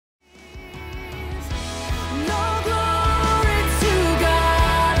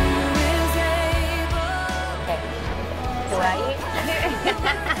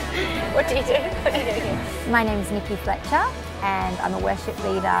What do you do? What do you do here? My name is Nikki Fletcher and I'm a worship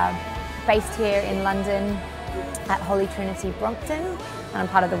leader based here in London at Holy Trinity Brompton, and I'm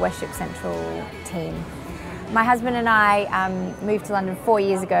part of the Worship Central team. My husband and I moved to London 4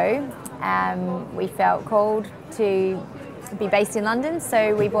 years ago. We felt called to be based in London,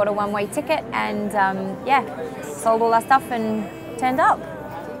 so we bought a one-way ticket and sold all our stuff and turned up.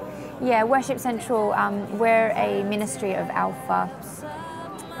 Yeah, Worship Central, we're a ministry of Alpha,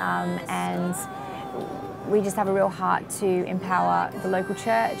 and we just have a real heart to empower the local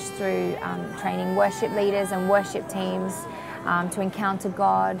church through training worship leaders and worship teams to encounter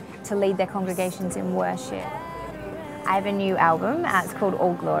God, to lead their congregations in worship. I have a new album, it's called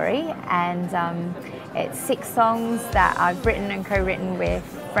All Glory, and it's 6 songs that I've written and co-written with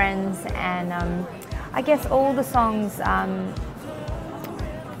friends, and I guess all the songs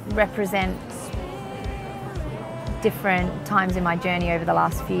represent different times in my journey over the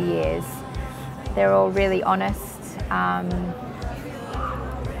last few years. They're all really honest. I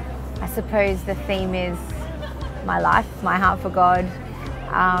suppose the theme is my life, my heart for God.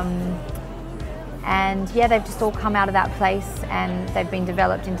 And yeah, they've just all come out of that place and they've been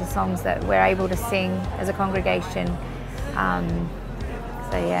developed into songs that we're able to sing as a congregation.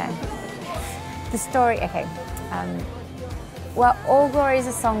 So yeah, the story, okay. Well, All Glory is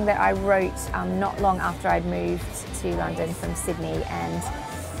a song that I wrote not long after I'd moved to London from Sydney,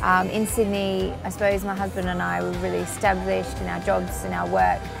 and in Sydney, I suppose my husband and I were really established in our jobs and our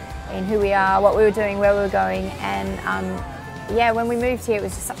work, in who we are, what we were doing, where we were going, and yeah, when we moved here it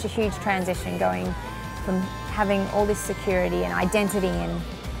was just such a huge transition, going from having all this security and identity and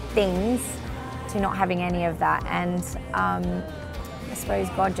things to not having any of that. And I suppose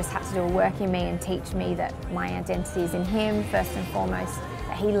God just had to do a work in me and teach me that my identity is in Him first and foremost,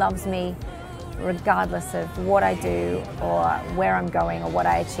 that He loves me regardless of what I do or where I'm going or what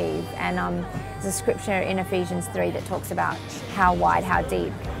I achieve. And there's a scripture in Ephesians 3 that talks about how wide, how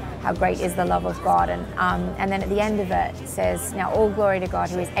deep, how great is the love of God. And then at the end of it says, now all glory to God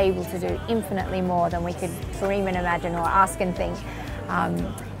who is able to do infinitely more than we could dream and imagine or ask and think.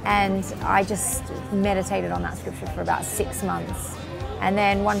 And I just meditated on that scripture for about 6 months. And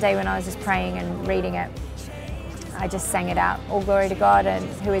then one day when I was just praying and reading it, I just sang it out, all glory to God and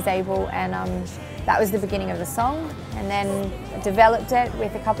who is able, and that was the beginning of the song. And then I developed it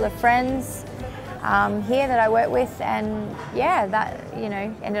with a couple of friends here that I work with, and yeah, that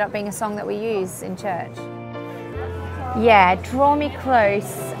ended up being a song that we use in church. Yeah, Draw Me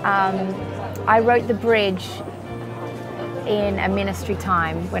Close, I wrote the bridge in a ministry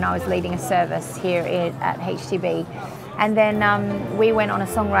time when I was leading a service here at HTB. And then we went on a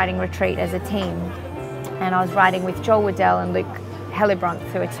songwriting retreat as a team, and I was writing with Joel Waddell and Luke Hellebronth,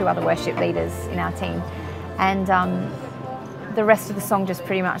 who are 2 other worship leaders in our team. And the rest of the song just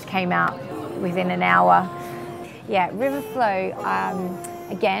pretty much came out within an hour. Yeah, River Flow,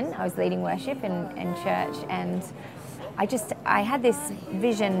 again, I was leading worship in church, and I had this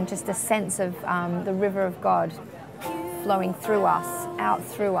vision, just a sense of the river of God flowing through us, out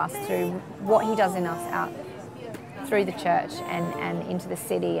through us, through what He does in us, out through the church and into the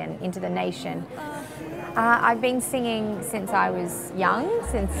city and into the nation. I've been singing since I was young,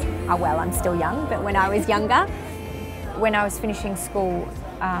 well, I'm still young, but when I was younger, when I was finishing school,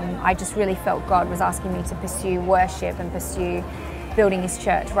 I just really felt God was asking me to pursue worship and pursue building His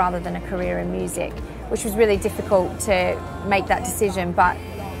church rather than a career in music, which was really difficult to make that decision, but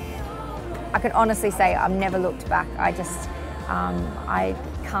I can honestly say I've never looked back. I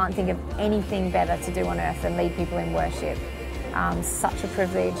can't think of anything better to do on earth than lead people in worship. Such a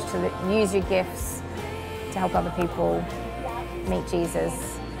privilege to use your gifts to help other people meet Jesus.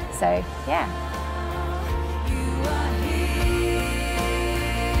 So yeah.